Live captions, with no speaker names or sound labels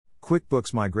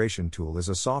QuickBooks Migration Tool is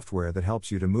a software that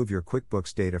helps you to move your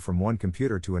QuickBooks data from one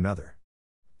computer to another.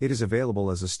 It is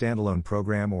available as a standalone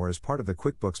program or as part of the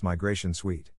QuickBooks Migration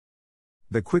Suite.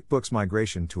 The QuickBooks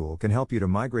Migration Tool can help you to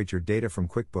migrate your data from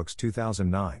QuickBooks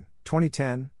 2009,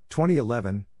 2010,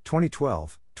 2011,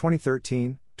 2012,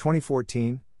 2013,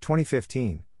 2014,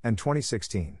 2015, and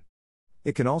 2016.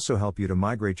 It can also help you to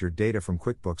migrate your data from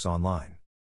QuickBooks Online.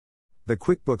 The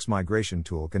QuickBooks Migration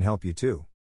Tool can help you to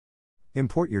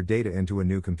import your data into a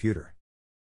new computer,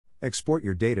 export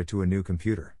your data to a new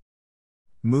computer,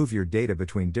 move your data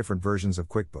between different versions of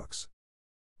QuickBooks.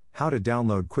 How to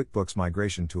download QuickBooks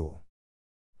Migration Tool.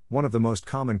 One of the most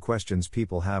common questions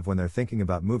people have when they're thinking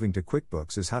about moving to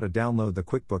QuickBooks is how to download the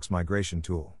QuickBooks Migration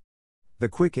Tool. The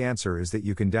quick answer is that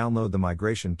you can download the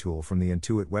Migration Tool from the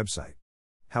Intuit website.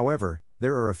 However,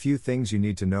 there are a few things you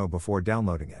need to know before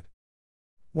downloading it.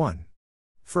 1.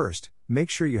 First, make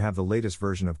sure you have the latest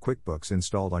version of QuickBooks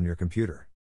installed on your computer.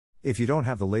 If you don't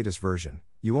have the latest version,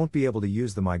 you won't be able to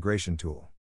use the Migration Tool.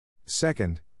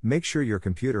 Second, make sure your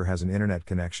computer has an internet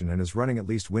connection and is running at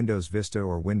least Windows Vista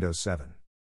or Windows 7.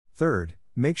 Third,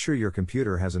 make sure your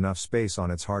computer has enough space on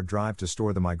its hard drive to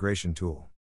store the Migration Tool.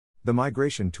 The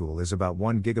Migration Tool is about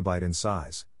 1 GB in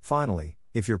size. Finally,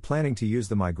 if you're planning to use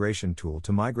the Migration Tool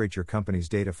to migrate your company's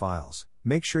data files,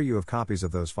 make sure you have copies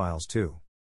of those files too.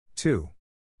 2.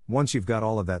 Once you've got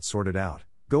all of that sorted out,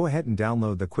 go ahead and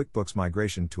download the QuickBooks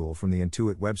Migration Tool from the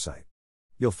Intuit website.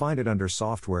 You'll find it under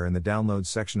Software in the Downloads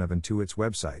section of Intuit's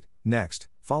website. Next,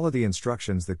 follow the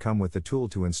instructions that come with the tool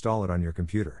to install it on your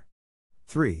computer.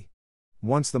 3.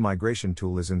 Once the Migration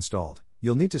Tool is installed,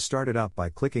 you'll need to start it up by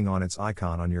clicking on its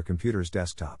icon on your computer's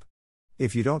desktop.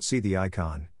 If you don't see the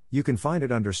icon, you can find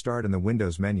it under Start in the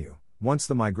Windows menu. Once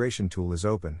the Migration Tool is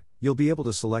open, you'll be able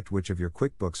to select which of your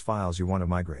QuickBooks files you want to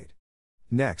migrate.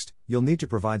 Next, you'll need to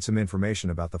provide some information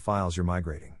about the files you're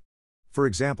migrating. For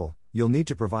example, you'll need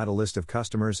to provide a list of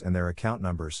customers and their account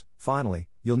numbers. Finally,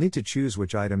 you'll need to choose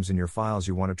which items in your files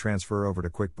you want to transfer over to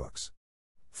QuickBooks.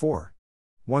 4.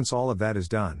 Once all of that is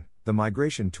done, the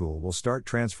Migration Tool will start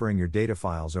transferring your data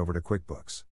files over to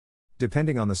QuickBooks.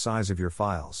 Depending on the size of your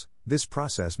files, this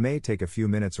process may take a few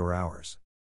minutes or hours.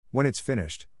 When it's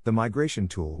finished, the Migration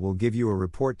Tool will give you a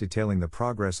report detailing the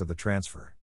progress of the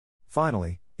transfer.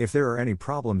 Finally, if there are any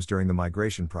problems during the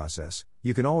migration process,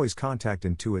 you can always contact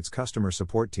Intuit's customer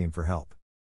support team for help.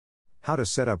 How to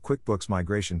set up QuickBooks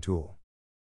Migration Tool.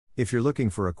 If you're looking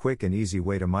for a quick and easy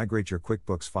way to migrate your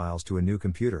QuickBooks files to a new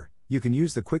computer, you can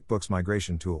use the QuickBooks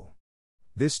Migration Tool.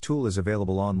 This tool is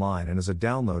available online and is a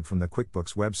download from the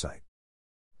QuickBooks website.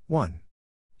 1.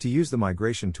 To use the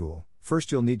Migration Tool,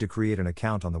 first you'll need to create an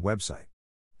account on the website.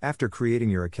 After creating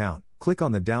your account, click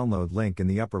on the download link in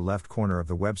the upper left corner of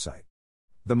the website.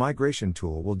 The Migration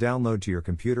Tool will download to your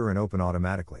computer and open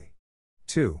automatically.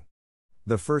 2.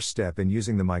 The first step in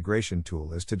using the Migration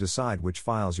Tool is to decide which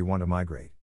files you want to migrate.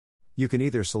 You can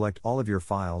either select all of your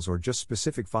files or just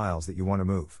specific files that you want to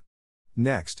move.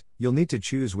 Next, you'll need to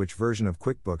choose which version of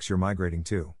QuickBooks you're migrating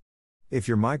to. If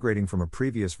you're migrating from a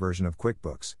previous version of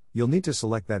QuickBooks, you'll need to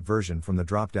select that version from the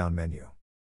drop-down menu.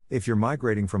 If you're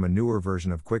migrating from a newer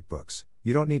version of QuickBooks,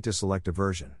 you don't need to select a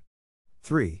version.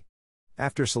 3.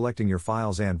 After selecting your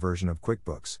files and version of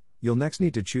QuickBooks, you'll next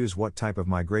need to choose what type of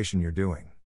migration you're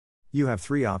doing. You have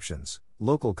 3 options: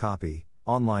 local copy,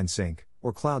 online sync,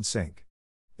 or cloud sync.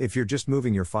 If you're just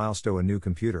moving your files to a new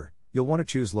computer, you'll want to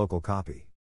choose local copy.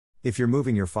 If you're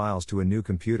moving your files to a new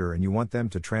computer and you want them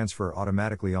to transfer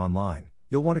automatically online,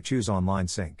 you'll want to choose online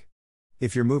sync.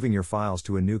 If you're moving your files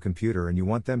to a new computer and you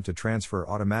want them to transfer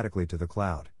automatically to the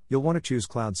cloud, you'll want to choose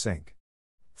cloud sync.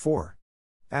 4.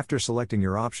 After selecting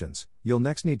your options, you'll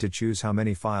next need to choose how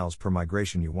many files per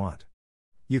migration you want.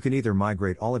 You can either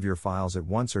migrate all of your files at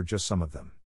once or just some of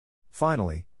them.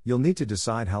 Finally, you'll need to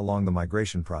decide how long the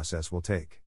migration process will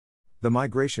take. The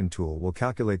Migration Tool will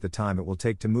calculate the time it will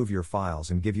take to move your files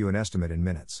and give you an estimate in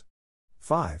minutes.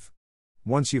 5.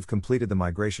 Once you've completed the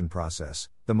migration process,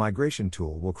 the Migration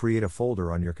Tool will create a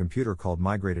folder on your computer called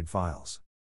Migrated Files.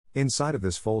 Inside of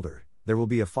this folder, there will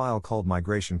be a file called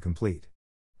Migration Complete.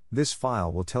 This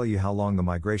file will tell you how long the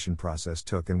migration process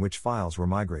took and which files were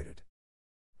migrated.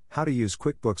 How to use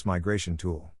QuickBooks Migration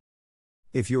Tool.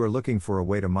 If you are looking for a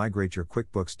way to migrate your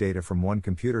QuickBooks data from one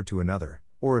computer to another,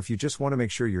 or if you just want to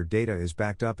make sure your data is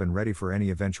backed up and ready for any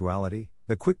eventuality,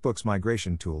 the QuickBooks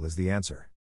Migration Tool is the answer.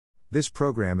 This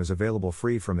program is available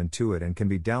free from Intuit and can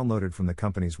be downloaded from the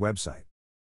company's website.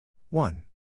 1.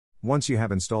 Once you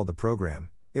have installed the program,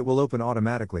 it will open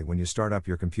automatically when you start up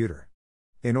your computer.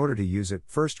 In order to use it,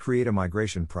 first create a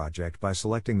migration project by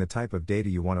selecting the type of data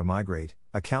you want to migrate,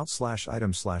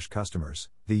 account/item/customers,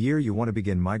 the year you want to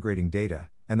begin migrating data,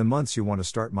 and the months you want to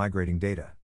start migrating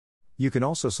data. You can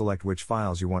also select which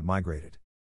files you want migrated.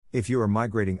 If you are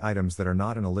migrating items that are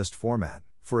not in a list format,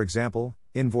 for example,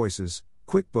 invoices,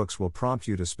 QuickBooks will prompt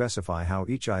you to specify how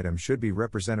each item should be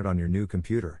represented on your new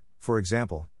computer, for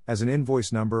example, as an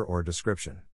invoice number or a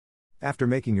description. After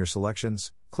making your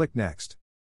selections, click Next.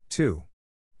 2.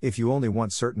 If you only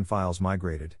want certain files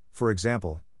migrated, for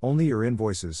example, only your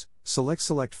invoices,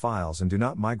 select Files and do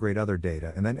not migrate other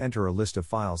data and then enter a list of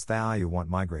files that you want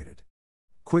migrated.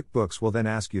 QuickBooks will then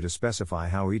ask you to specify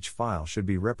how each file should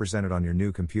be represented on your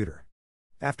new computer.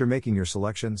 After making your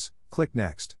selections, click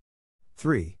Next.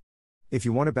 3. If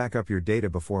you want to back up your data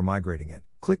before migrating it,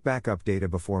 click Backup Data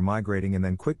before migrating and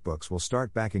then QuickBooks will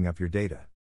start backing up your data.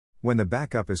 When the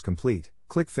backup is complete,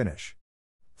 click Finish.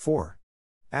 4.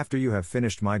 After you have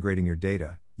finished migrating your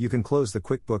data, you can close the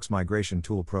QuickBooks Migration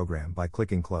Tool program by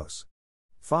clicking Close.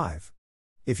 5.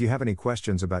 If you have any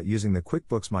questions about using the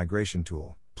QuickBooks Migration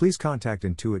Tool, please contact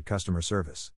Intuit Customer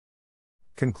Service.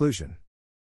 Conclusion.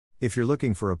 If you're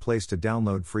looking for a place to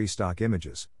download free stock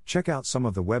images, check out some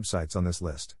of the websites on this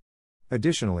list.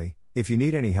 Additionally, if you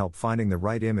need any help finding the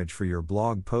right image for your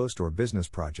blog post or business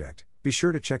project, be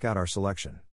sure to check out our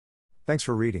selection. Thanks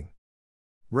for reading.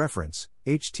 Reference,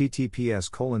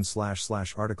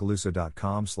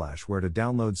 https://articalusa.com/where to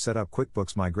download setup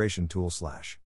QuickBooks Migration Tool/